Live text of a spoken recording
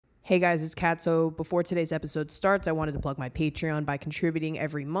Hey guys, it's Kat. So before today's episode starts, I wanted to plug my Patreon. By contributing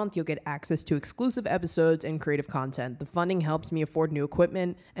every month, you'll get access to exclusive episodes and creative content. The funding helps me afford new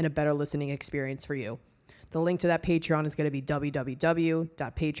equipment and a better listening experience for you. The link to that Patreon is going to be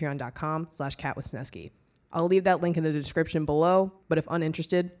www.patreon.com/katwisniewski. I'll leave that link in the description below, but if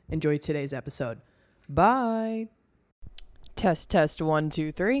uninterested, enjoy today's episode. Bye. Test 1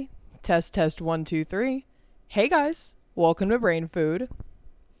 2 3. Test 1 2 3. Hey guys, welcome to Brain Food.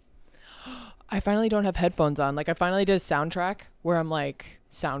 I finally don't have headphones on. I finally did a soundtrack where I'm I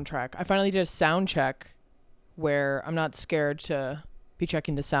finally did a sound check where I'm not scared to be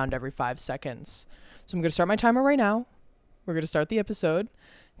checking the sound every 5 seconds. So I'm going to start my timer right now. We're going to start the episode.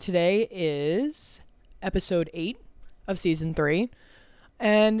 Today is episode 8 of season 3.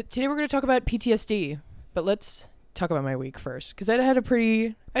 And today we're going to talk about PTSD. But let's talk about my week first, because I had a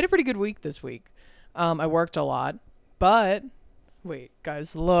pretty good week this week. I worked a lot, but wait,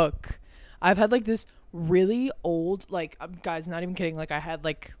 guys, look. I've had this really old, guys, not even kidding. I had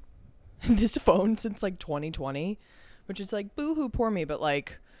this phone since 2020, which is boo-hoo, poor me. But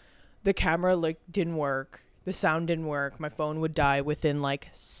the camera didn't work. The sound didn't work. My phone would die within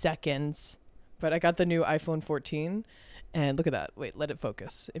seconds. But I got the new iPhone 14 and look at that. Wait, let it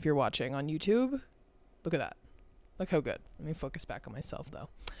focus. If you're watching on YouTube, look at that. Look how good. Let me focus back on myself though.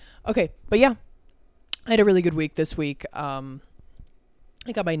 Okay. But yeah, I had a really good week this week.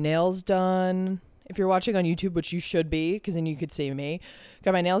 I got my nails done. If you're watching on YouTube, which you should be, because then you could see me.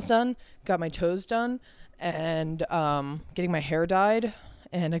 Got my nails done, got my toes done, and getting my hair dyed.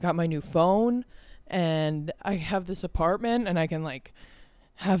 And I got my new phone. And I have this apartment, and I can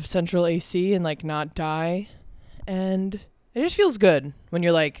have central AC and not die. And it just feels good when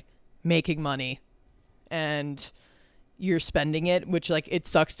you're making money and you're spending it, which it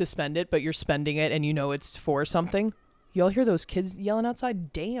sucks to spend it, but you're spending it and you know it's for something. Y'all hear those kids yelling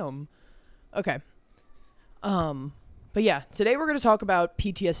outside? Damn. Okay. But yeah, today we're going to talk about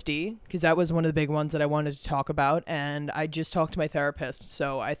PTSD, because that was one of the big ones that I wanted to talk about. And I just talked to my therapist,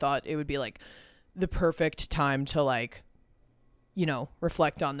 so I thought it would be the perfect time to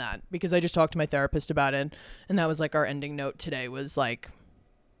reflect on that, because I just talked to my therapist about it. And that was our ending note today was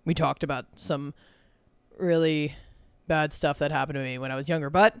we talked about some really bad stuff that happened to me when I was younger,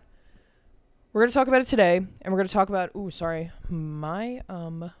 but we're going to talk about it today, and we're going to talk about, my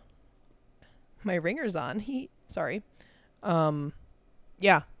ringer's on.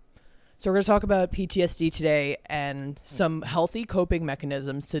 Yeah. So we're going to talk about PTSD today and some healthy coping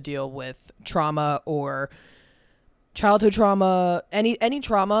mechanisms to deal with trauma or childhood trauma, any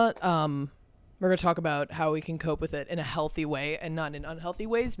trauma. We're going to talk about how we can cope with it in a healthy way and not in unhealthy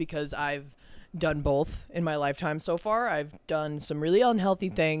ways, because I've done both in my lifetime so far. I've done some really unhealthy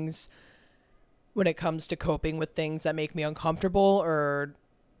things when it comes to coping with things that make me uncomfortable or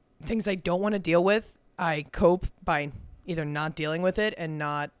things I don't want to deal with. I cope by either not dealing with it and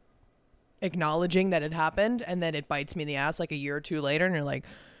not acknowledging that it happened, and then it bites me in the ass a year or two later, and you're like,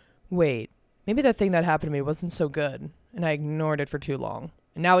 wait, maybe that thing that happened to me wasn't so good, and I ignored it for too long.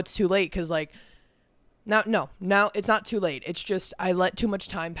 And now it's too late, because now it's not too late. It's just I let too much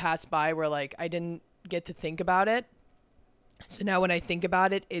time pass by where I didn't get to think about it. So now when I think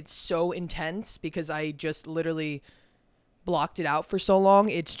about it, it's so intense because I just literally blocked it out for so long.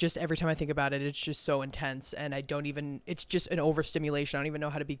 It's just every time I think about it, it's just so intense, and it's just an overstimulation. I don't even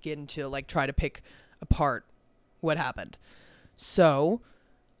know how to begin to try to pick apart what happened. So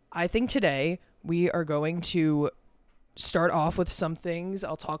I think today we are going to start off with some things.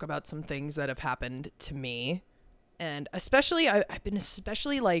 I'll talk about some things that have happened to me, and especially I've been been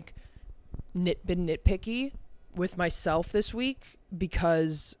nitpicky with myself this week,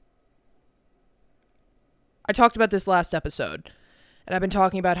 because I talked about this last episode, and I've been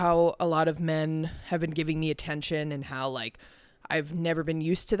talking about how a lot of men have been giving me attention and how I've never been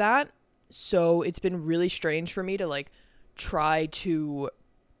used to that. So it's been really strange for me to try to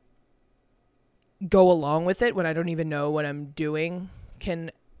go along with it when I don't even know what I'm doing.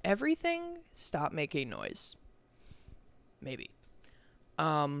 Can everything stop making noise? Maybe.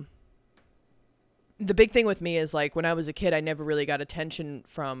 The big thing with me is when I was a kid, I never really got attention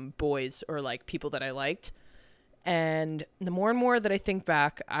from boys or people that I liked. And the more and more that I think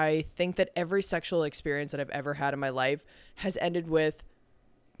back, I think that every sexual experience that I've ever had in my life has ended with,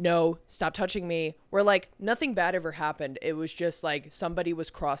 no, stop touching me. Where nothing bad ever happened. It was just somebody was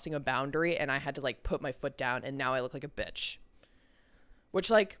crossing a boundary and I had to put my foot down, and now I look like a bitch.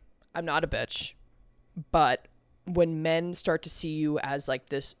 Which I'm not a bitch. But when men start to see you as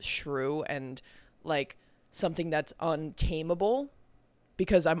this shrew and something that's untamable,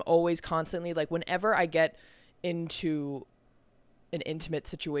 because I'm always constantly whenever I get into an intimate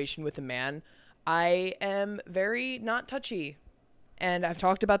situation with a man, I am very not touchy. And I've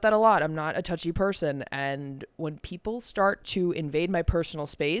talked about that a lot. I'm not a touchy person. And when people start to invade my personal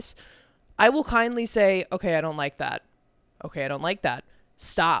space, I will kindly say, okay, I don't like that. Okay, I don't like that.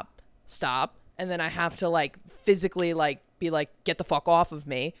 Stop. Stop. And then I have to like physically like be like, get the fuck off of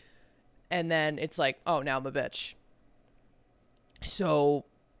me. And then it's like, oh, now I'm a bitch. So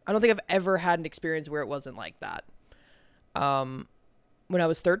I don't think I've ever had an experience where it wasn't like that. When I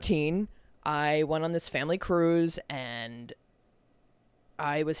was 13, I went on this family cruise and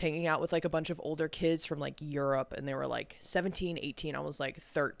I was hanging out with like a bunch of older kids from like Europe, and they were like 17, 18. I was like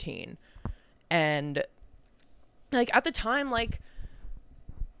 13. And like at the time, like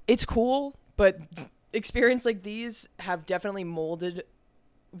it's cool, but experience like these have definitely molded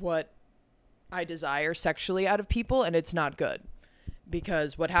what I desire sexually out of people, and it's not good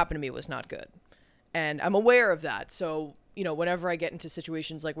because what happened to me was not good. And I'm aware of that. So, you know, whenever I get into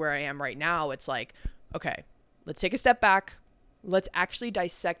situations like where I am right now, it's like, okay, let's take a step back. Let's actually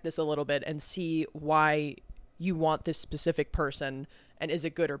dissect this a little bit and see why you want this specific person and is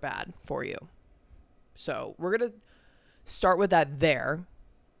it good or bad for you. So we're going to start with that there,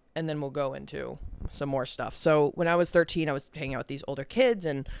 and then we'll go into some more stuff. So when I was 13, I was hanging out with these older kids,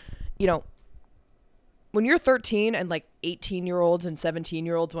 and, you know, when you're 13 and like 18-year-olds and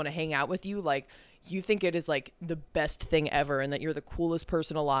 17-year-olds want to hang out with you, like you think it is like the best thing ever and that you're the coolest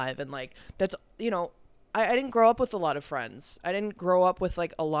person alive. And like, that's, you know, I didn't grow up with a lot of friends. I didn't grow up with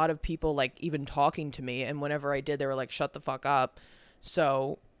like a lot of people like even talking to me. And whenever I did, they were like, shut the fuck up.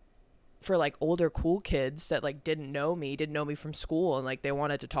 So for like older cool kids that like didn't know me from school, and like they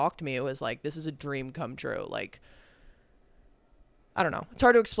wanted to talk to me, it was like, this is a dream come true. Like, I don't know. It's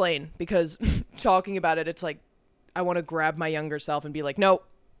hard to explain because talking about it, it's like, I want to grab my younger self and be like, no,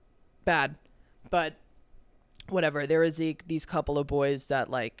 bad. But whatever. There was these couple of boys that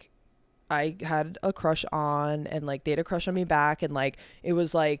like I had a crush on, and like they had a crush on me back, and like it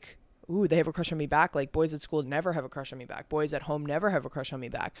was like, ooh, they have a crush on me back. Like boys at school never have a crush on me back. Boys at home never have a crush on me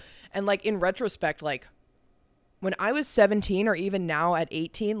back. And like in retrospect, like when I was 17 or even now at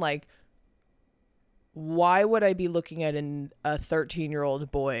 18, like why would I be looking at a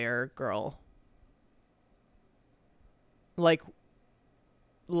 13-year-old boy or girl? Like,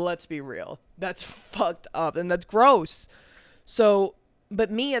 let's be real. That's fucked up and that's gross. So, but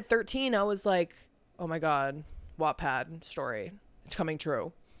me at 13, I was like, oh my God, Wattpad story. It's coming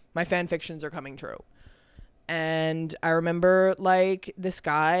true. My fan fictions are coming true. And I remember like this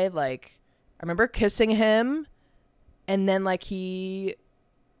guy, like I remember kissing him, and then like he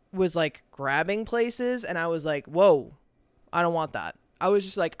was like grabbing places, and I was like, whoa, I don't want that. I was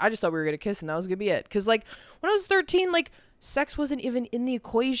just like, I just thought we were gonna kiss and that was gonna be it. Cause like when I was 13, like sex wasn't even in the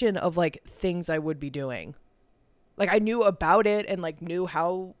equation of like things I would be doing. Like I knew about it and like knew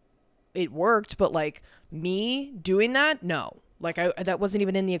how it worked, but like me doing that, no. Like that wasn't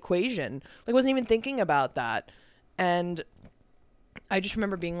even in the equation. Like wasn't even thinking about that. And I just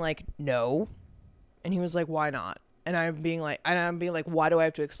remember being like, no. And he was like, why not? And I'm being like, why do I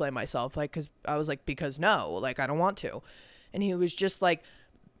have to explain myself? Like, cause I was like, because no, like, I don't want to. And he was just like,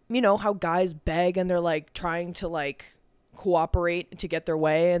 you know, how guys beg and they're like trying to like cooperate to get their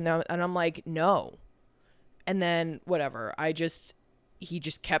way. And I'm like, no. And then whatever, he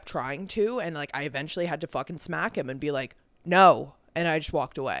just kept trying to. And like, I eventually had to fucking smack him and be like, no. And I just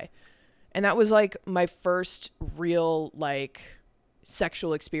walked away. And that was like my first real like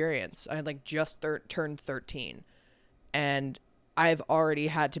sexual experience. I had like just turned 13. And I've already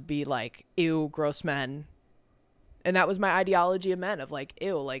had to be like, ew, gross men. And that was my ideology of men, of like,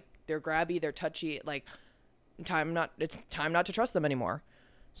 ew, like they're grabby, they're touchy, like it's time not to trust them anymore.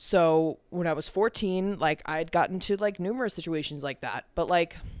 So when I was 14, like I'd gotten to like numerous situations like that, but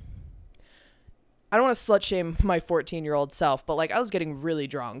like, I don't want to slut shame my 14-year-old self, but like I was getting really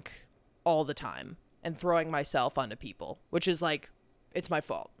drunk all the time and throwing myself onto people, which is like, it's my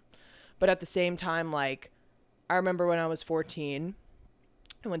fault. But at the same time, like, I remember when I was 14,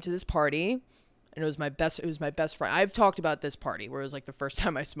 I went to this party, and it was my best friend. I've talked about this party where it was like the first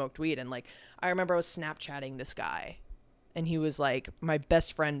time I smoked weed, and like I remember I was Snapchatting this guy, and he was like my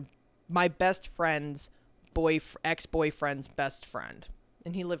best friend's ex-boyfriend's best friend,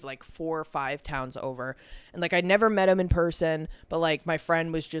 and he lived like 4 or 5 towns over, and like I'd never met him in person, but like my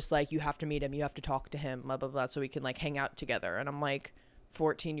friend was just like, you have to meet him, you have to talk to him, blah blah blah, so we can like hang out together. And I'm like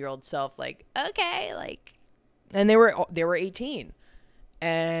 14-year-old self, like, okay, like. And they were 18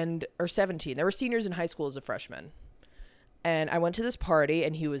 or 17. They were seniors in high school as a freshman. And I went to this party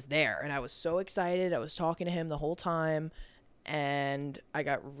and he was there, and I was so excited. I was talking to him the whole time, and I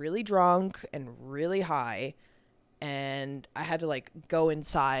got really drunk and really high. and I had to like go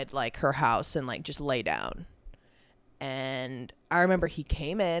inside like her house and like just lay down. And I remember he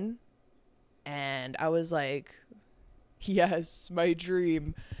came in and I was like, yes, my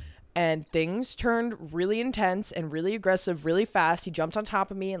dream. And things turned really intense and really aggressive really fast. He jumped on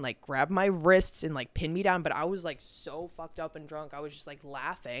top of me and like grabbed my wrists and like pinned me down. But I was like so fucked up and drunk. I was just like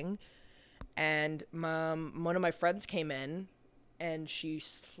laughing. And one of my friends came in and she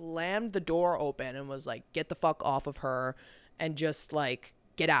slammed the door open and was like, get the fuck off of her and just like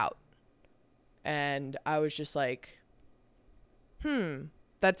get out. And I was just like,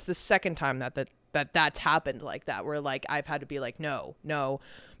 that's the second time that's happened like that, where like I've had to be like, no.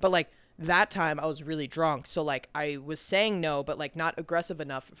 But like that time I was really drunk. So like I was saying no, but like not aggressive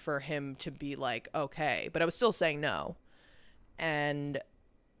enough for him to be like, okay, but I was still saying no. And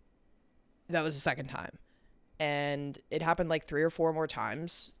that was the second time. And it happened like 3 or 4 more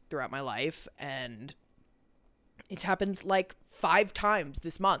times throughout my life. And it's happened like 5 times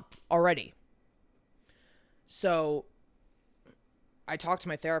this month already. So I talked to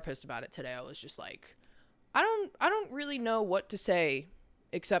my therapist about it today. I was just like, I don't really know what to say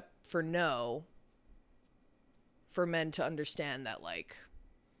except for no, for men to understand that like,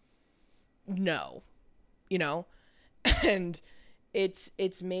 no, you know? And it's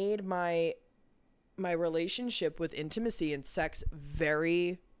made my relationship with intimacy and sex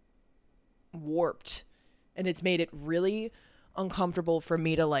very warped, and it's made it really uncomfortable for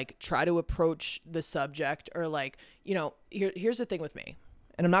me to like try to approach the subject, or like, you know, here's the thing with me,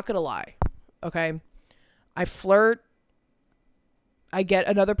 and I'm not gonna lie, okay? I flirt, I get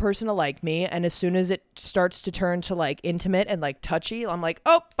another person to like me, and as soon as it starts to turn to like intimate and like touchy, I'm like,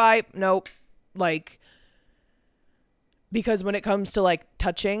 oh, bye, nope. Like, because when it comes to like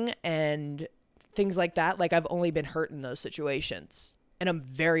touching and things like that, like I've only been hurt in those situations, and I'm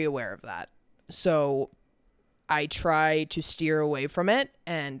very aware of that. So I try to steer away from it,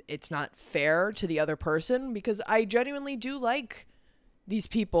 and it's not fair to the other person because I genuinely do like these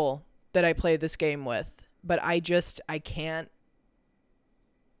people that I play this game with, but I can't.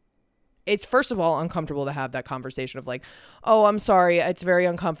 It's first of all uncomfortable to have that conversation of like, oh, I'm sorry, it's very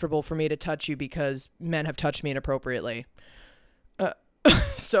uncomfortable for me to touch you because men have touched me inappropriately.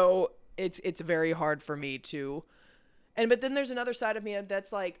 So it's very hard for me to, but then there's another side of me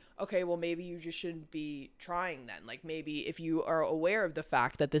that's like, okay, well, maybe you just shouldn't be trying then. Like, maybe if you are aware of the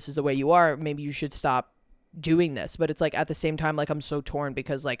fact that this is the way you are, maybe you should stop doing this. But it's like, at the same time, like, I'm so torn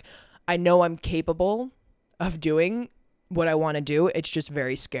because like, I know I'm capable of doing what I want to do. It's just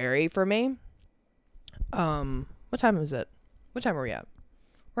very scary for me. What time is it? What time are we at?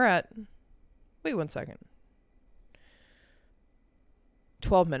 Wait 1 second.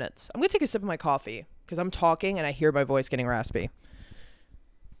 12 minutes. I'm going to take a sip of my coffee because I'm talking and I hear my voice getting raspy.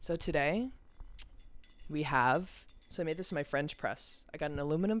 So today I made this in my French press. I got an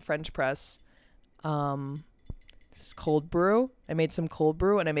aluminum French press. This is cold brew. I made some cold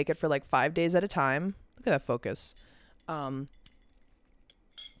brew and I make it for like 5 days at a time. Look at that focus. I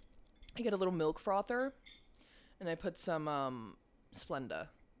get a little milk frother and I put some Splenda.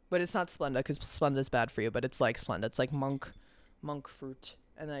 But it's not Splenda because Splenda is bad for you, but it's like Splenda. It's like monk fruit,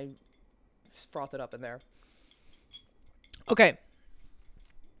 and I froth it up in there. Okay.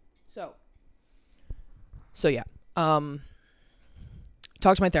 So yeah. Talked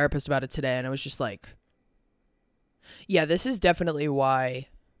to my therapist about it today, and I was just like, yeah, this is definitely why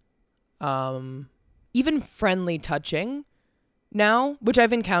even friendly touching now, which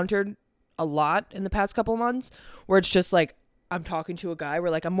I've encountered a lot in the past couple of months, where it's just like I'm talking to a guy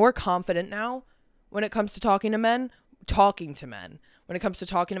where like I'm more confident now when it comes to talking to men. When it comes to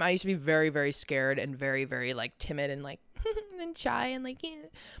talking to them, I used to be very, very scared and very, very like timid and like and shy and like, eh.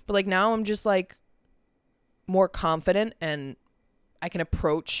 But like now I'm just like more confident and I can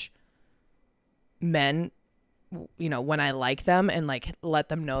approach men, you know, when I like them and like let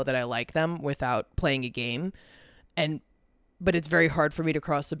them know that I like them without playing a game. But it's very hard for me to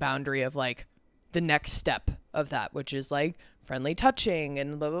cross the boundary of like the next step of that, which is like friendly touching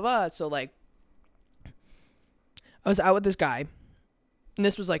and blah, blah, blah. So like, I was out with this guy, and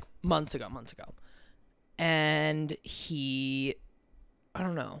this was like months ago, and he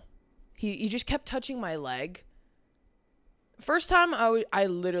just kept touching my leg. First time I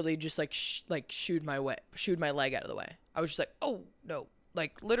literally just like shooed my leg out of the way. I was just like, oh no,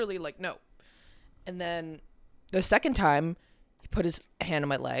 like literally like no. And then the second time he put his hand on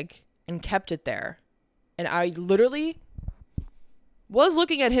my leg and kept it there, and I literally was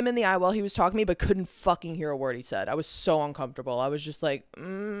looking at him in the eye while he was talking to me, but couldn't fucking hear a word he said. I was so uncomfortable. I was just like,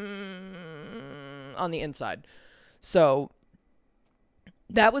 on the inside. So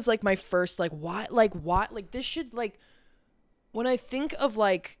that was like my first, like, why, like this should, like, when I think of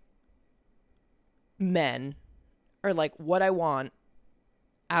like men or like what I want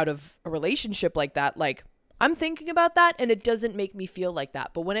out of a relationship like that, like I'm thinking about that and it doesn't make me feel like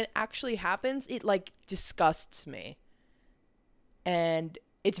that. But when it actually happens, it like disgusts me. And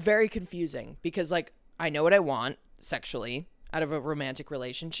it's very confusing because like I know what I want sexually out of a romantic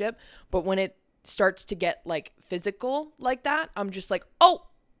relationship, but when it starts to get like physical like that, I'm just like, oh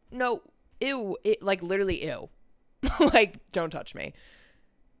no, ew, it like literally ew. Like, don't touch me.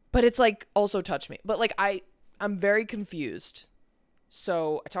 But it's like also touch me. But like I'm very confused.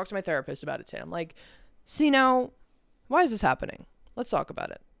 So I talked to my therapist about it today. I'm like, see now, why is this happening? Let's talk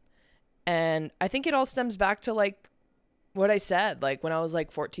about it. And I think it all stems back to like what I said, like when I was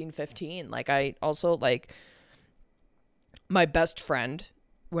like 14, 15, like I also like my best friend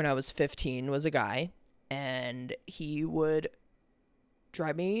when I was 15 was a guy, and he would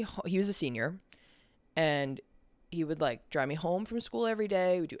drive me, he was a senior, and he would like drive me home from school every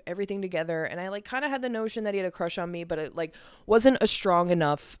day. We do everything together. And I like kind of had the notion that he had a crush on me, but it like wasn't a strong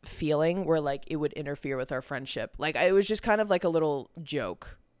enough feeling where like it would interfere with our friendship. Like it was just kind of like a little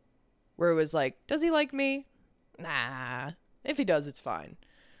joke where it was like, does he like me? Nah, if he does, it's fine.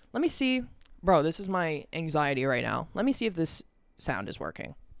 Let me see. Bro, this is my anxiety right now. Let me see if this sound is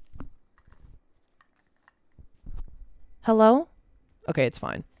working. Hello? Okay, it's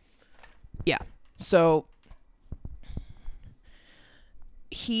fine. Yeah. So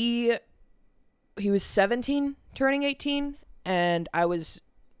he was 17 turning 18, and I was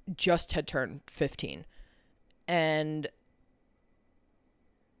just had turned 15. And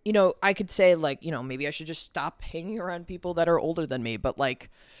you know, I could say like, you know, maybe I should just stop hanging around people that are older than me, but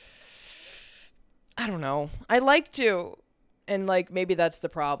like I don't know. I like to, and like maybe that's the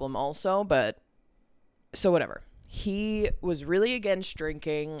problem also, but so whatever. He was really against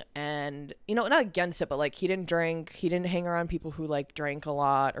drinking, and you know, not against it, but like he didn't drink, he didn't hang around people who like drank a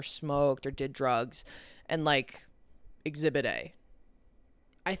lot or smoked or did drugs, and like exhibit A.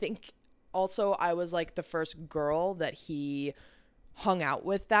 I think also I was like the first girl that he hung out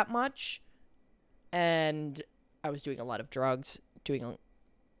with that much, and I was doing a lot of drugs,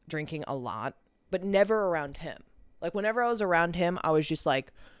 drinking a lot, but never around him. Like whenever I was around him, I was just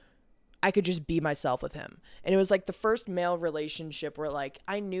like, I could just be myself with him. And it was like the first male relationship where like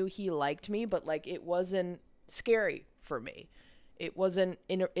I knew he liked me, but like it wasn't scary for me. It wasn't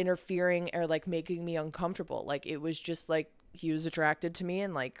interfering or like making me uncomfortable. Like it was just like he was attracted to me,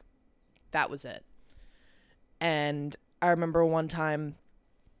 and like that was it. And I remember one time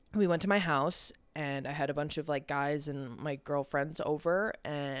we went to my house, and I had a bunch of like guys and my girlfriends over,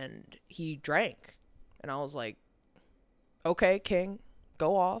 and he drank. And I was like, okay, King,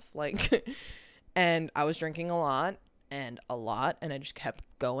 go off. Like, and I was drinking a lot, and I just kept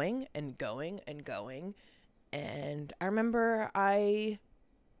going and going and going. And I remember I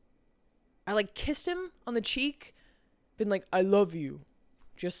like kissed him on the cheek, been like, I love you,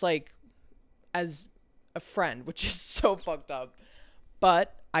 just like as a friend, which is so fucked up.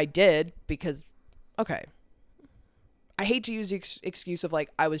 But I did because, okay, I hate to use the excuse of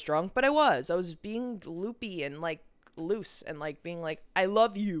like I was drunk, but I was being loopy and like loose and like being like, I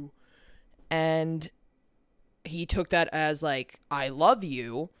love you. And he took that as like, I love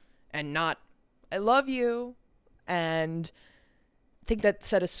you, and not I love you. And I think that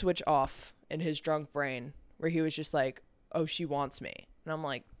set a switch off in his drunk brain where he was just like, oh, she wants me. And I'm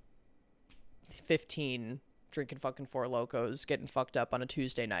like 15, drinking fucking Four Locos, getting fucked up on a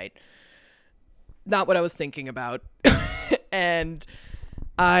Tuesday night. Not what I was thinking about. And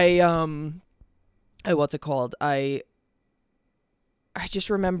what's it called? I just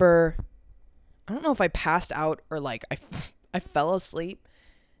remember, I don't know if I passed out or like I fell asleep,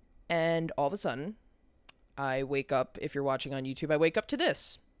 and all of a sudden I wake up. If you're watching on YouTube, I wake up to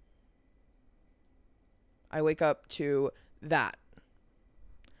this. I wake up to that.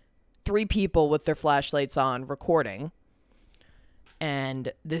 3 people with their flashlights on recording,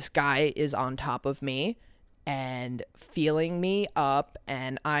 and this guy is on top of me and feeling me up,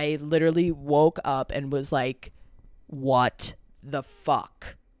 and I literally woke up and was like, what the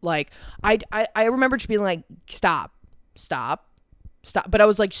fuck? Like I remember just being like, stop, but I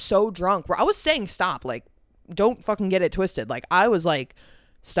was like so drunk where I was saying stop, like don't fucking get it twisted. Like I was like,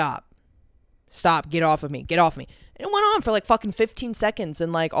 stop, get off of me. And it went on for like fucking 15 seconds,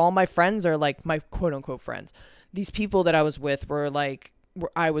 and like all my friends are like, my quote unquote friends, these people that I was with were like,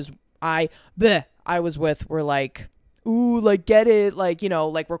 I was with were like, ooh, like get it, like, you know,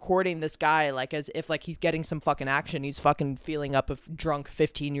 like recording this guy like as if like he's getting some fucking action. He's fucking feeling up a drunk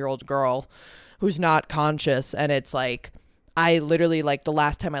 15-year-old girl who's not conscious, and it's like I literally, like, the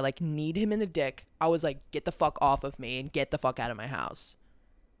last time I, like, kneed him in the dick, I was like, get the fuck off of me and get the fuck out of my house.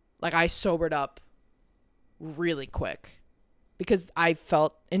 Like, I sobered up really quick because I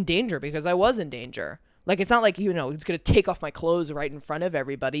felt in danger, because I was in danger. Like, it's not like, you know, it's going to take off my clothes right in front of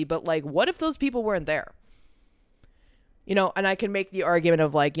everybody, but, like, what if those people weren't there? You know, and I can make the argument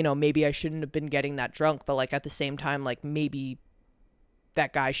of, like, you know, maybe I shouldn't have been getting that drunk, but, like, at the same time, like, maybe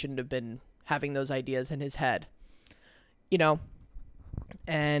that guy shouldn't have been having those ideas in his head, you know?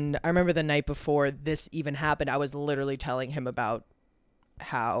 And I remember the night before this even happened, I was literally telling him about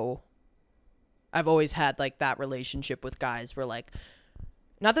how I've always had, like, that relationship with guys where, like,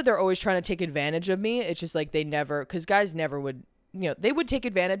 not that they're always trying to take advantage of me, it's just, like, they never, because guys never would, you know, they would take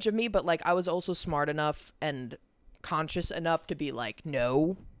advantage of me, but, like, I was also smart enough and conscious enough to be like,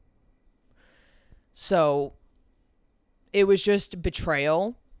 no. So it was just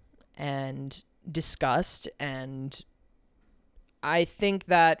betrayal and disgust, and I think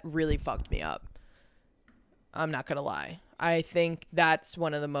that really fucked me up. I'm not gonna lie. I think that's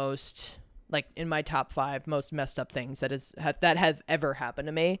one of the most, like, in my top 5 most messed up things that have ever happened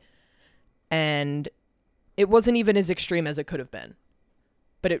to me. And it wasn't even as extreme as it could have been,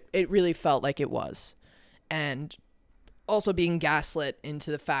 but it really felt like it was. And also being gaslit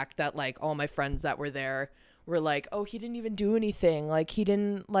into the fact that, like, all my friends that were there were like, oh, he didn't even do anything. Like, he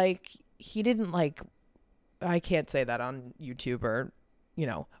didn't I can't say that on YouTube, or, you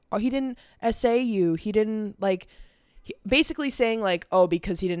know, oh, he didn't essay you. He didn't, like, basically saying, like, oh,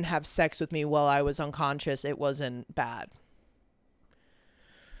 because he didn't have sex with me while I was unconscious, it wasn't bad.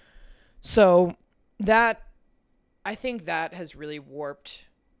 So that, I think that has really warped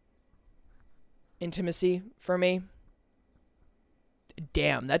intimacy for me.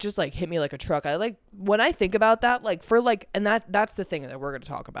 Damn, that just, like, hit me like a truck. I, like, when I think about that, like, for, like, and that's the thing that we're going to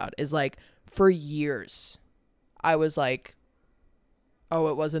talk about, is, like, for years I was like, oh,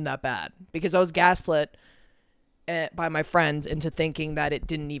 it wasn't that bad, because I was gaslit by my friends into thinking that it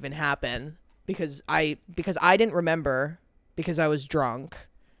didn't even happen, because I didn't remember, because I was drunk.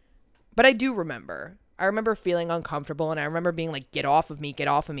 But I do remember. I remember feeling uncomfortable, and I remember being like, get off of me,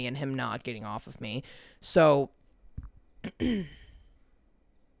 and him not getting off of me. So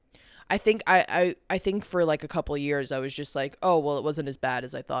I think I think for, like, a couple of years I was just like, oh, well, it wasn't as bad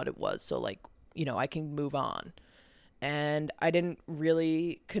as I thought it was, so, like, you know, I can move on. And I didn't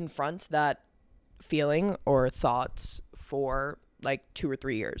really confront that feeling or thoughts for, like, 2 or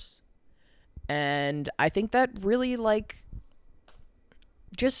 3 years. And I think that really, like,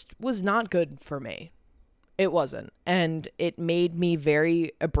 just was not good for me. It wasn't. And it made me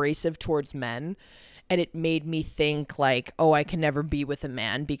very abrasive towards men. And it made me think, like, oh, I can never be with a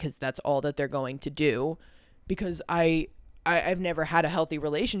man because that's all that they're going to do. Because I've never had a healthy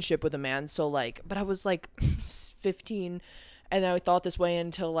relationship with a man. So, like, but I was, like, 15, and I thought this way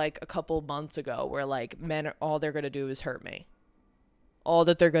until, like, a couple months ago, where, like, men, all they're going to do is hurt me. All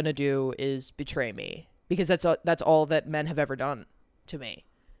that they're going to do is betray me, because that's all that men have ever done to me,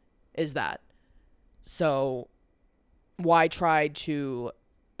 is that. So why try to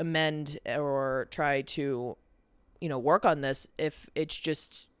amend or try to, you know, work on this if it's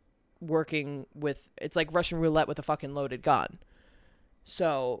just working with, it's like Russian roulette with a fucking loaded gun.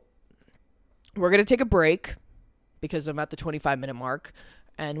 So we're going to take a break because I'm at the 25-minute mark.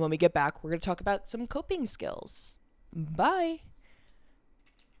 And when we get back, we're going to talk about some coping skills. Bye.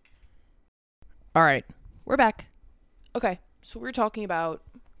 All right, we're back. Okay, so we're talking about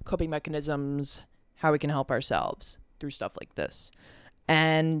coping mechanisms, how we can help ourselves through stuff like this.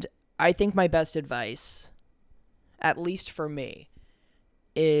 And I think my best advice, at least for me,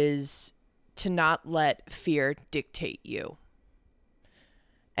 is to not let fear dictate you.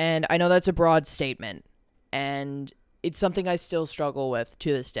 And I know that's a broad statement, and it's something I still struggle with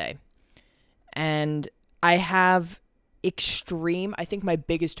to this day. And I have I think my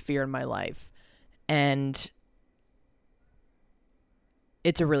biggest fear in my life, and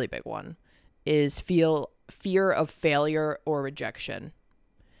it's a really big one, is fear of failure or rejection.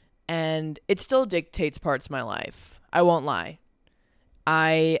 And it still dictates parts of my life. I won't lie.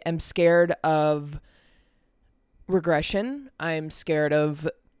 I am scared of regression. I'm scared of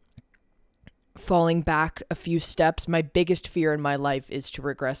falling back a few steps. My biggest fear in my life is to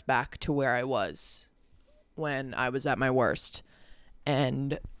regress back to where I was when I was at my worst.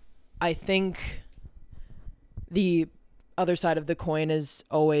 And I think the other side of the coin is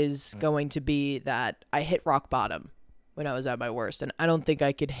always going to be that I hit rock bottom when I was at my worst. And I don't think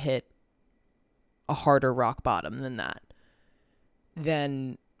I could hit a harder rock bottom than that,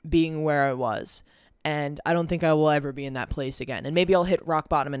 than being where I was. And I don't think I will ever be in that place again. And maybe I'll hit rock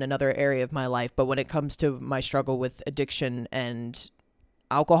bottom in another area of my life. But when it comes to my struggle with addiction and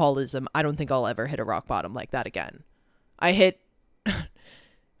alcoholism, I don't think I'll ever hit a rock bottom like that again. I hit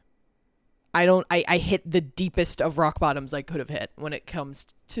the deepest of rock bottoms I could have hit when it comes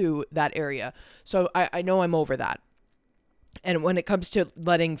to that area. So I know I'm over that. And when it comes to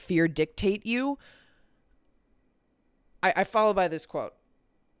letting fear dictate you, I follow by this quote.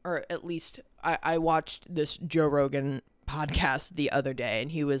 Or at least I watched this Joe Rogan podcast the other day,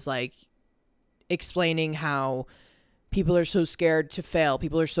 and he was like explaining how people are so scared to fail.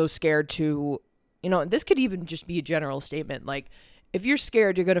 People are so scared to, this could even just be a general statement. Like, if you're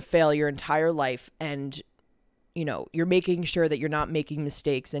scared, you're going to fail your entire life, and, you're making sure that you're not making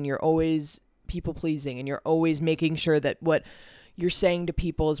mistakes, and you're always people pleasing, and you're always making sure that what you're saying to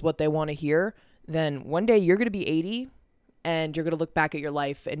people is what they want to hear, then one day you're going to be 80 and you're going to look back at your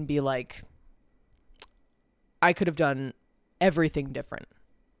life and be like, I could have done everything different.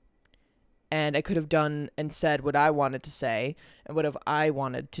 And I could have done and said what I wanted to say and what I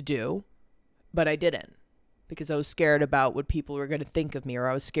wanted to do, but I didn't, because I was scared about what people were going to think of me, or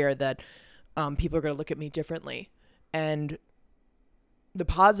I was scared that people are going to look at me differently. And the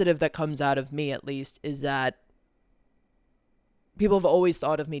positive that comes out of me, at least, is that people have always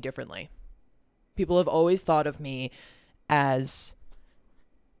thought of me differently. People have always thought of me as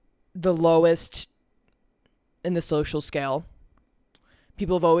the lowest in the social scale.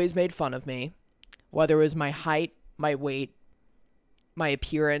 People have always made fun of me, whether it was my height, my weight, my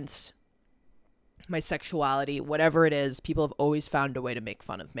appearance, my sexuality, whatever it is. People have always found a way to make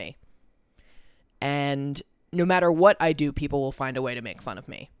fun of me. And no matter what I do, people will find a way to make fun of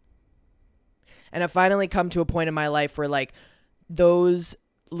me. And I've finally come to a point in my life where, like, those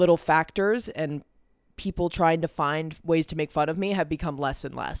little factors and people trying to find ways to make fun of me have become less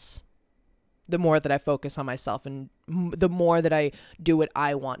and less. The more that I focus on myself and the more that I do what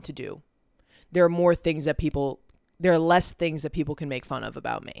I want to do. There are less things that people can make fun of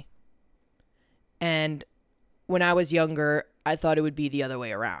about me. And when I was younger, I thought it would be the other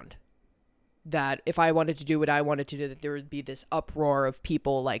way around. That if I wanted to do what I wanted to do, that there would be this uproar of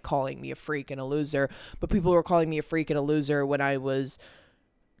people like calling me a freak and a loser. But people were calling me a freak and a loser when I was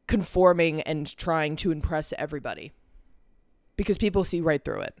conforming and trying to impress everybody, because people see right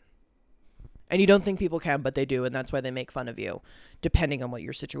through it. And you don't think people can, but they do. And that's why they make fun of you, depending on what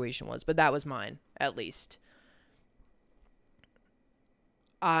your situation was. But that was mine, at least.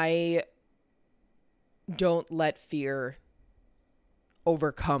 I don't let fear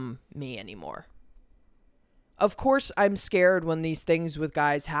overcome me anymore. Of course, I'm scared when these things with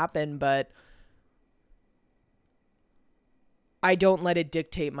guys happen, but I don't let it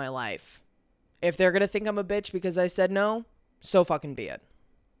dictate my life. If they're going to think I'm a bitch because I said no, so fucking be it.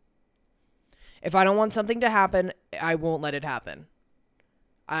 If I don't want something to happen, I won't let it happen.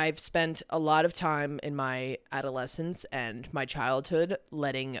 I've spent a lot of time in my adolescence and my childhood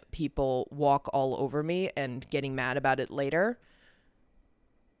letting people walk all over me and getting mad about it later.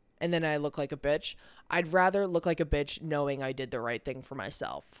 And then I look like a bitch. I'd rather look like a bitch knowing I did the right thing for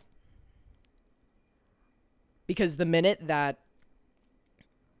myself. Because the minute that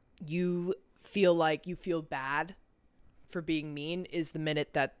you feel like you feel bad for being mean is the minute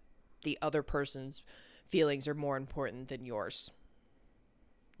that the other person's feelings are more important than yours.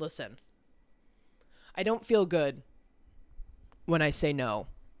 Listen, I don't feel good when I say no.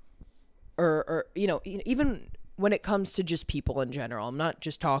 Or even when it comes to just people in general. I'm not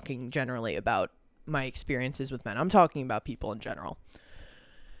just talking generally about my experiences with men. I'm talking about people in general.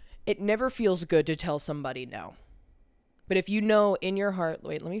 It never feels good to tell somebody no. But if you know in your heart,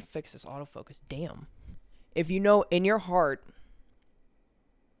 wait, let me fix this autofocus. Damn. If you know in your heart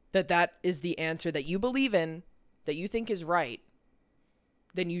that that is the answer that you believe in, that you think is right,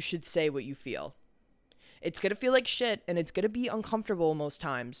 then you should say what you feel. It's going to feel like shit, and it's going to be uncomfortable most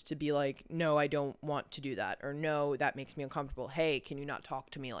times to be like, no, I don't want to do that. Or no, that makes me uncomfortable. Hey, can you not talk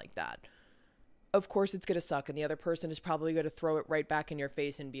to me like that? Of course it's going to suck, and the other person is probably going to throw it right back in your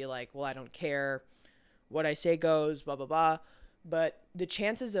face and be like, well, I don't care. What I say goes, blah, blah, blah. But the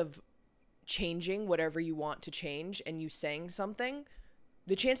chances of changing whatever you want to change and you saying something,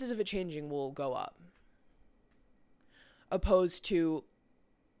 the chances of it changing will go up. Opposed to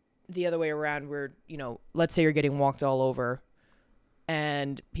the other way around where, let's say you're getting walked all over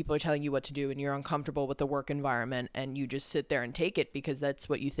and people are telling you what to do and you're uncomfortable with the work environment and you just sit there and take it because that's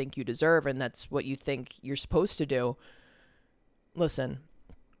what you think you deserve and that's what you think you're supposed to do. Listen,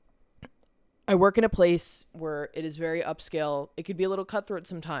 I work in a place where it is very upscale. It could be a little cutthroat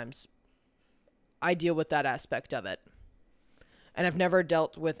sometimes. I deal with that aspect of it. And I've never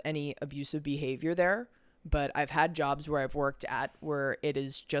dealt with any abusive behavior there, but I've had jobs where I've worked at where it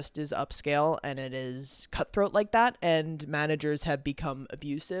is just as upscale and it is cutthroat like that, and managers have become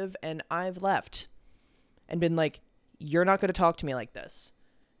abusive, and I've left and been like, you're not going to talk to me like this,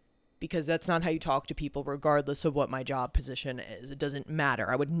 because that's not how you talk to people regardless of what my job position is. It doesn't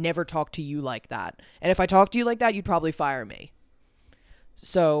matter. I would never talk to you like that. And if I talked to you like that, you'd probably fire me.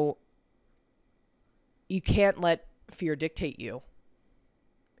 So you can't let fear dictate you.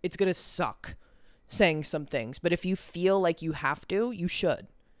 It's going to suck saying some things, but if you feel like you have to, you should.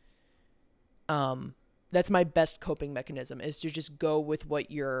 That's my best coping mechanism, is to just go with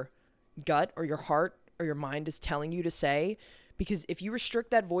what your gut or your heart or your mind is telling you to say, because if you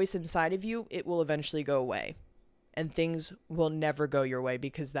restrict that voice inside of you, it will eventually go away, and things will never go your way,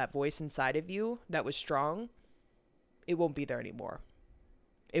 because that voice inside of you that was strong, it won't be there anymore.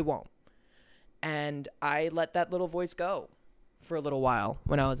 It won't. And I let that little voice go for a little while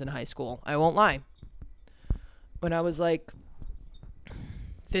when I was in high school. I won't lie. When I was like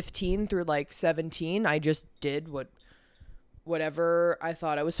 15 through like 17, I just did whatever I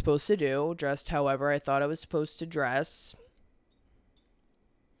thought I was supposed to do, dressed however I thought I was supposed to dress.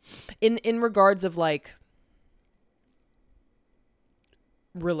 In regards of like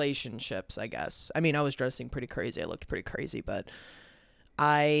relationships, I guess. I mean, I was dressing pretty crazy. I looked pretty crazy, but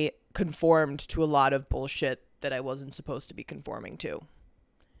I conformed to a lot of bullshit that I wasn't supposed to be conforming to.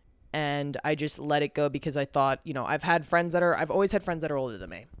 And I just let it go, because I thought, I've always had friends that are older than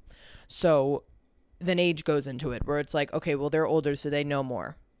me. So then age goes into it, where it's like, okay, well, they're older, so they know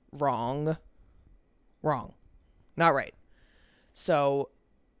more. Wrong. Not right. So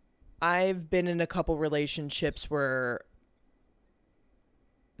I've been in a couple relationships where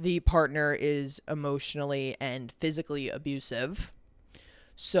the partner is emotionally and physically abusive.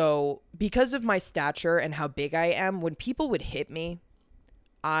 So because of my stature and how big I am, when people would hit me,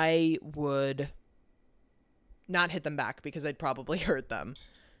 I would not hit them back, because I'd probably hurt them.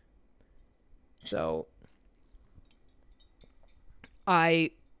 So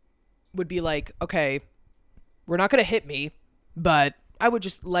I would be like, okay, we're not going to hit me, but I would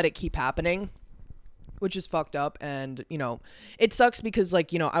just let it keep happening, which is fucked up. And, it sucks because,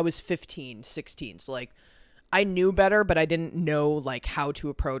 like, I was 15, 16. So, like, I knew better, but I didn't know, like, how to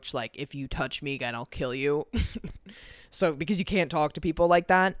approach, like, if you touch me again, I'll kill you. So, because you can't talk to people like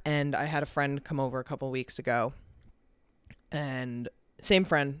that. And I had a friend come over a couple weeks ago, and same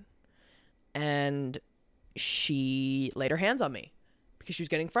friend, and she laid her hands on me because she was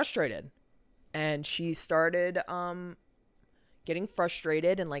getting frustrated. And she started getting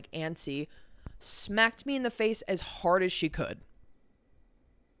frustrated and, like, antsy, smacked me in the face as hard as she could.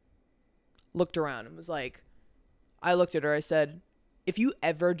 Looked around and was like, I looked at her, I said, if you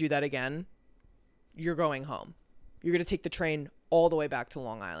ever do that again, you're going home. You're going to take the train all the way back to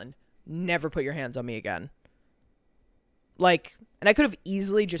Long Island. Never put your hands on me again. Like, and I could have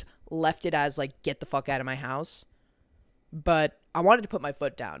easily just left it as, like, get the fuck out of my house. But I wanted to put my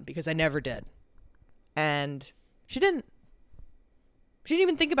foot down, because I never did. And she didn't. She didn't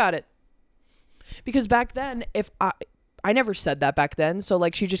even think about it. Because back then, I never said that back then. So,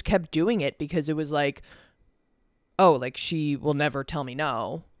 like, she just kept doing it because it was like, oh, like, she will never tell me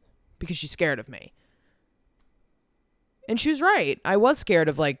no because she's scared of me. And she was right. I was scared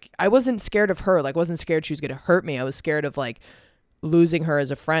of, like, I wasn't scared of her. Like, I wasn't scared she was going to hurt me. I was scared of, like, losing her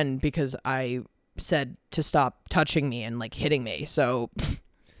as a friend because I said to stop touching me and, like, hitting me. So,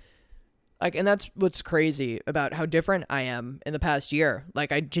 like, and that's what's crazy about how different I am in the past year.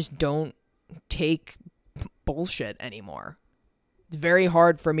 Like, I just don't take bullshit anymore. It's very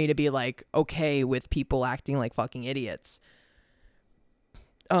hard for me to be, like, okay with people acting like fucking idiots.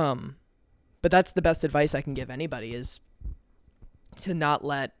 But that's the best advice I can give anybody, is to not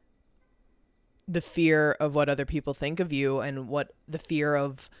let the fear of what other people think of you and what the fear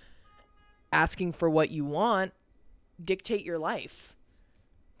of asking for what you want dictate your life.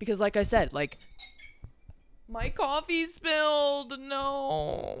 Because, like I said, like, my coffee spilled.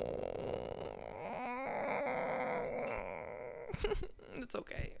 No. It's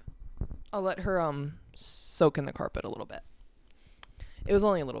okay. I'll let her soak in the carpet a little bit. It was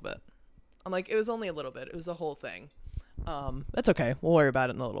only a little bit. I'm like, it was only a little bit. It was the whole thing. That's okay. We'll worry about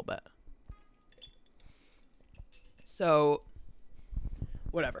it in a little bit. So,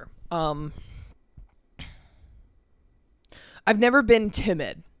 whatever. I've never been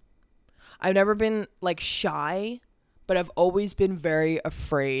timid. I've never been, like, shy, but I've always been very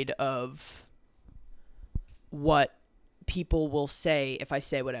afraid of what people will say if I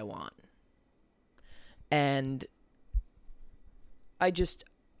say what I want. And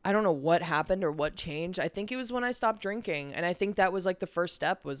I don't know what happened or what changed. I think it was when I stopped drinking. And I think that was like the first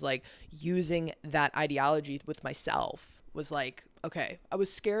step, was like using that ideology with myself. Was like, okay, I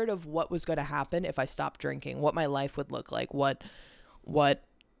was scared of what was going to happen if I stopped drinking, what my life would look like, what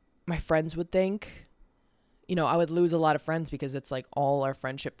my friends would think. You know, I would lose a lot of friends because it's like all our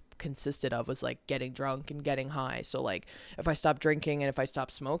friendship consisted of was like getting drunk and getting high. So like if I stop drinking and if I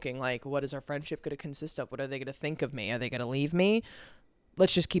stop smoking, like what is our friendship going to consist of? What are they going to think of me? Are they going to leave me?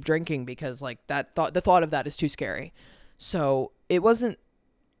 Let's just keep drinking, because like the thought of that is too scary. So it wasn't,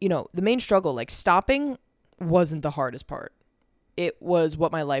 you know, the main struggle, like stopping wasn't the hardest part. It was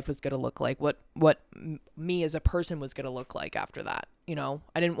what my life was going to look like, what me as a person was going to look like after that. You know,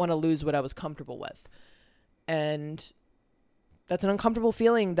 I didn't want to lose what I was comfortable with. And that's an uncomfortable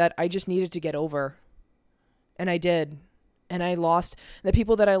feeling that I just needed to get over. And I did. And I lost, the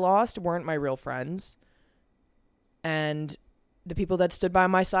people that I lost weren't my real friends. And the people that stood by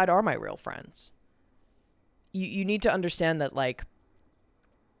my side are my real friends. You need to understand that, like,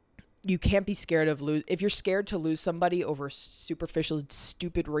 you can't be scared of if you're scared to lose somebody over a superficial,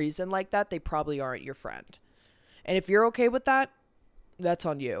 stupid reason like that, they probably aren't your friend. And if you're okay with that, that's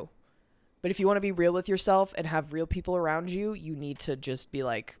on you. But if you want to be real with yourself and have real people around you, you need to just be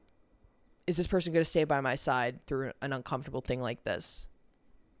like, is this person going to stay by my side through an uncomfortable thing like this?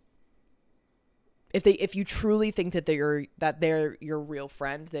 If you truly think that they're your real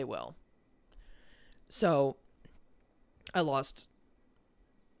friend, they will. So I lost,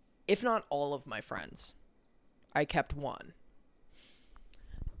 if not all of my friends. I kept one.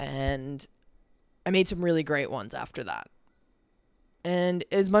 And I made some really great ones after that. And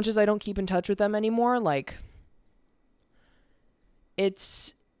as much as I don't keep in touch with them anymore, like,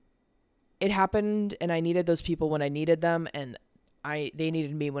 it happened, and I needed those people when I needed them, and they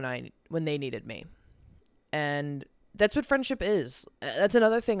needed me when they needed me. And that's what friendship is. That's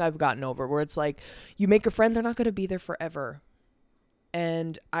another thing I've gotten over, where it's like, you make a friend, they're not going to be there forever.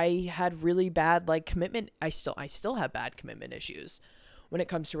 And I had really bad, like, commitment. I still have bad commitment issues when it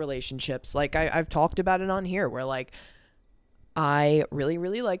comes to relationships. Like, I've talked about it on here, where, like, I really,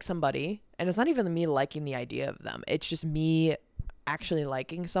 really like somebody, and it's not even me liking the idea of them. It's just me actually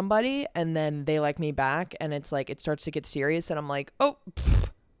liking somebody, and then they like me back, and it's like, it starts to get serious, and I'm like, oh,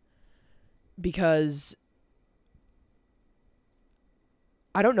 because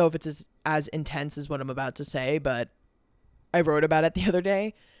I don't know if it's as intense as what I'm about to say, but I wrote about it the other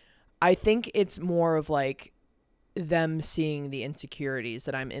day. I think it's more of like them seeing the insecurities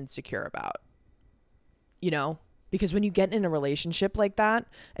that I'm insecure about, you know? Because when you get in a relationship like that,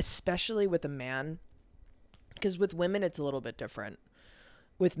 especially with a man, because with women, it's a little bit different.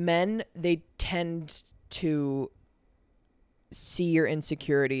 With men, they tend to see your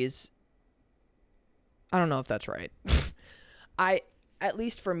insecurities. I don't know if that's right. At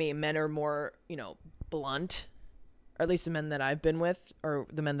least for me, men are more, you know, blunt, or at least the men that I've been with, or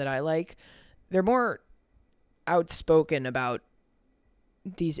the men that I like, they're more outspoken about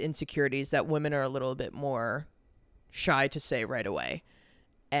these insecurities that women are a little bit more shy to say right away.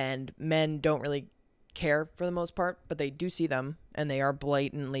 And men don't really care for the most part, but they do see them, and they are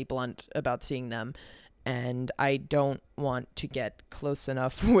blatantly blunt about seeing them. And I don't want to get close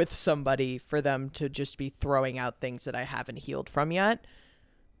enough with somebody for them to just be throwing out things that I haven't healed from yet.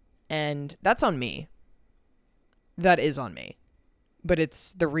 And that's on me. That is on me. But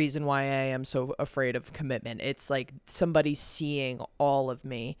it's the reason why I am so afraid of commitment. It's like somebody seeing all of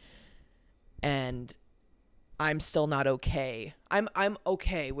me, and I'm still not okay. I'm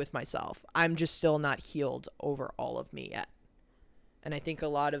okay with myself. I'm just still not healed over all of me yet. And I think a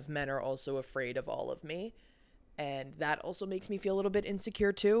lot of men are also afraid of all of me. And that also makes me feel a little bit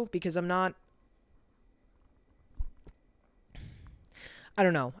insecure too, because I'm not, I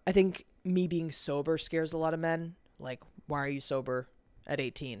don't know. I think me being sober scares a lot of men. Like, why are you sober at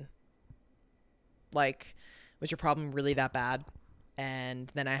 18? Like, was your problem really that bad?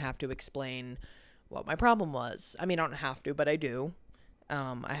 And then I have to explain what my problem was. I mean, I don't have to, but I do.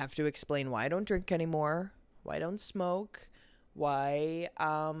 I have to explain why I don't drink anymore, why I don't smoke, why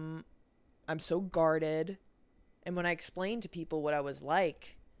I'm so guarded. And when I explained to people what I was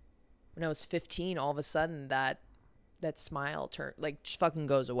like when I was 15, all of a sudden that smile fucking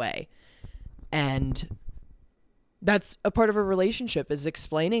goes away. And that's a part of a relationship, is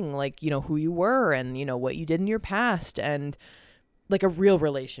explaining, like, you know, who you were and, you know, what you did in your past. And like a real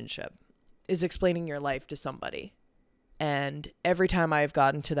relationship is explaining your life to somebody. And every time I've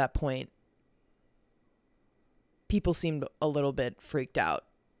gotten to that point, people seemed a little bit freaked out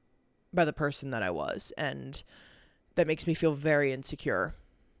by the person that I was. And that makes me feel very insecure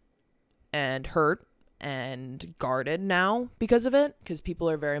and hurt. and guarded now because of it, because people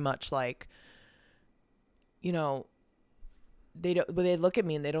are very much like, you know, they look at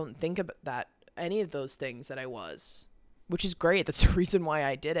me and they don't think about that, any of those things that I was, which is great. That's the reason why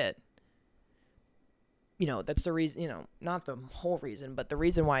I did it. You know, that's the reason, you know, not the whole reason, but the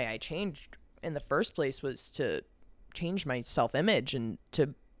reason why I changed in the first place was to change my self-image and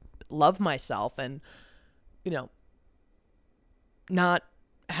to love myself and, you know, not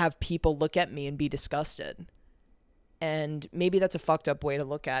have people look at me and be disgusted. And maybe that's a fucked up way to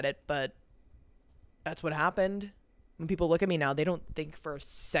look at it, but that's what happened. When people look at me now, they don't think for a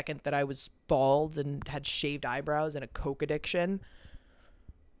second that I was bald and had shaved eyebrows and a coke addiction.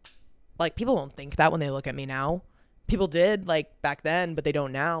 Like, people don't think that when they look at me now. People did, like, back then, but they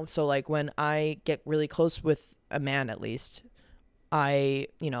don't now. So, like, when I get really close with a man, at least, they're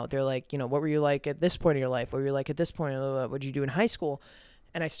like, what were you like at this point in your life? What were you like at this point? What did you do in high school?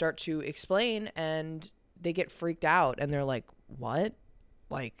 And I start to explain, and they get freaked out, and they're like, what?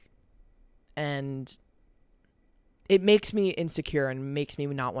 Like, and it makes me insecure and makes me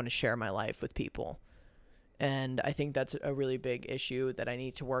not want to share my life with people. And I think that's a really big issue that I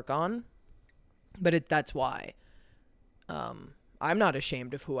need to work on. But that's why. I'm not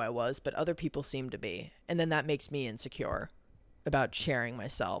ashamed of who I was, but other people seem to be. And then that makes me insecure about sharing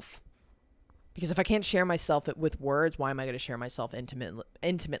myself. Because if I can't share myself with words, why am I going to share myself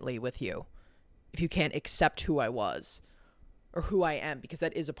intimately with you? If you can't accept who I was or who I am, because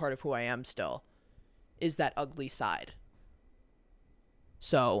that is a part of who I am still, is that ugly side.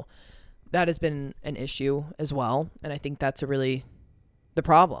 So that has been an issue as well. And I think that's the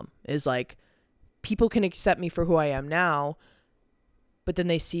problem is, like, people can accept me for who I am now, but then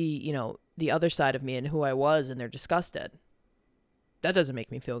they see, you know, the other side of me and who I was, and they're disgusted. That doesn't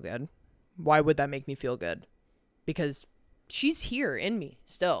make me feel good. Why would that make me feel good? Because she's here in me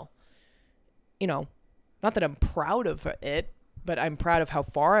still. You know, not that I'm proud of it, but I'm proud of how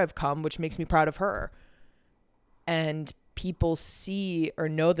far I've come, which makes me proud of her. And people see or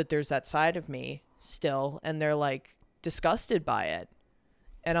know that there's that side of me still, and they're like disgusted by it.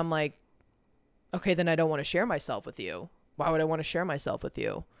 And I'm like, okay, then I don't want to share myself with you. Why would I want to share myself with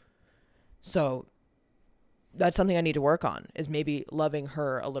you? So that's something I need to work on, is maybe loving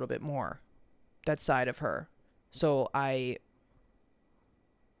her a little bit more, that side of her. So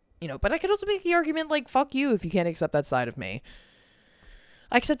but I could also make the argument, like, fuck you if you can't accept that side of me.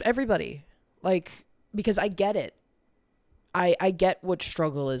 I accept everybody, like, because I get it. I get what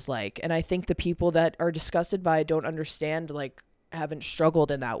struggle is like. And I think the people that are disgusted by it don't understand, like, haven't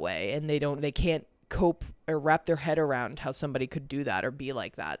struggled in that way. And they can't cope or wrap their head around how somebody could do that or be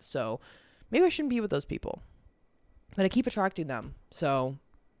like that. So maybe I shouldn't be with those people. But I keep attracting them. So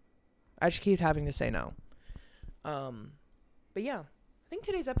I just keep having to say no. But yeah, I think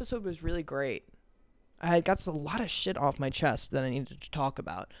today's episode was really great. I had got a lot of shit off my chest that I needed to talk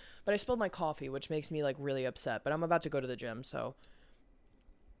about. But I spilled my coffee, which makes me, like, really upset. But I'm about to go to the gym, so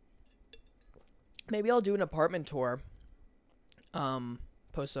maybe I'll do an apartment tour.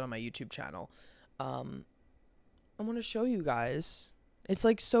 Post it on my YouTube channel. I want to show you guys. It's,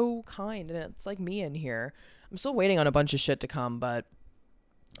 like, so kind, and it's like me in here. I'm still waiting on a bunch of shit to come, but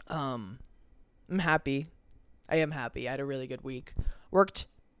I'm happy. I am happy. I had a really good week. Worked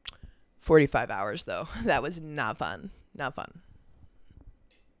 45 hours, though. That was not fun. Not fun.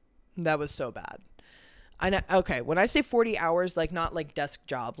 That was so bad. Okay, when I say 40 hours, like, not like desk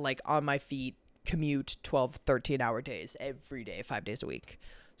job, like on my feet, commute 12, 13-hour days every day, 5 days a week.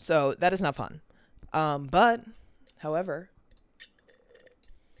 So that is not fun. But, however,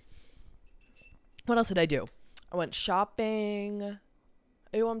 what else did I do? I went shopping.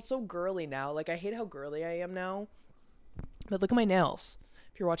 Ew, I'm so girly now. Like, I hate how girly I am now. But look at my nails.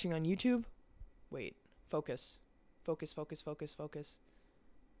 If you're watching on YouTube, wait, focus. Focus, focus, focus, focus.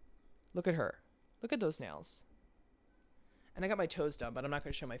 Look at her. Look at those nails. And I got my toes done, but I'm not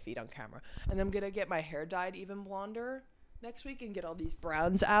going to show my feet on camera. And I'm going to get my hair dyed even blonder next week and get all these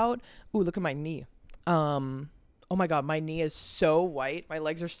browns out. Ooh, look at my knee. Oh my God, my knee is so white. My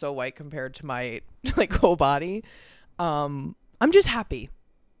legs are so white compared to my, like, whole body. I'm just happy.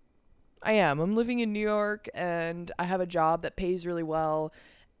 I am. I'm living in New York, and I have a job that pays really well,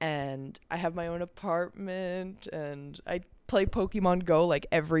 and I have my own apartment, and I play Pokemon Go, like,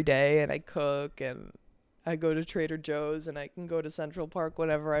 every day, and I cook, and I go to Trader Joe's, and I can go to Central Park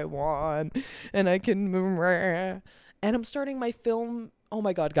whenever I want, and I can, and I'm starting my film. Oh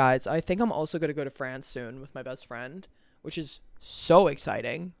my God, guys, I think I'm also going to go to France soon with my best friend, which is so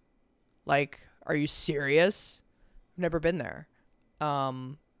exciting. Like, are you serious? I've never been there.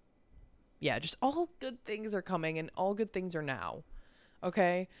 Yeah, just all good things are coming, and all good things are now.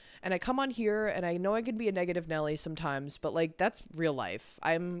 Okay. And I come on here and I know I can be a negative Nelly sometimes, but like that's real life.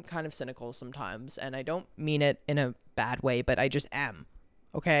 I'm kind of cynical sometimes and I don't mean it in a bad way, but I just am.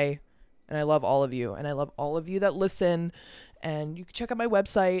 Okay. And I love all of you and I love all of you that listen, and you can check out my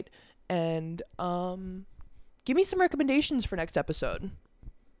website and give me some recommendations for next episode.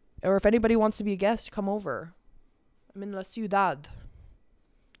 Or if anybody wants to be a guest, come over. I'm in La Ciudad.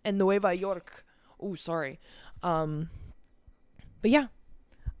 En Nueva York. Oh, sorry. But yeah,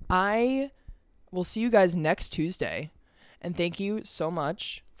 I will see you guys next Tuesday. And thank you so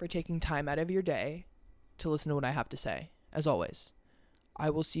much for taking time out of your day to listen to what I have to say. As always,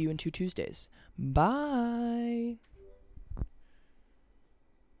 I will see you in 2 Tuesdays. Bye.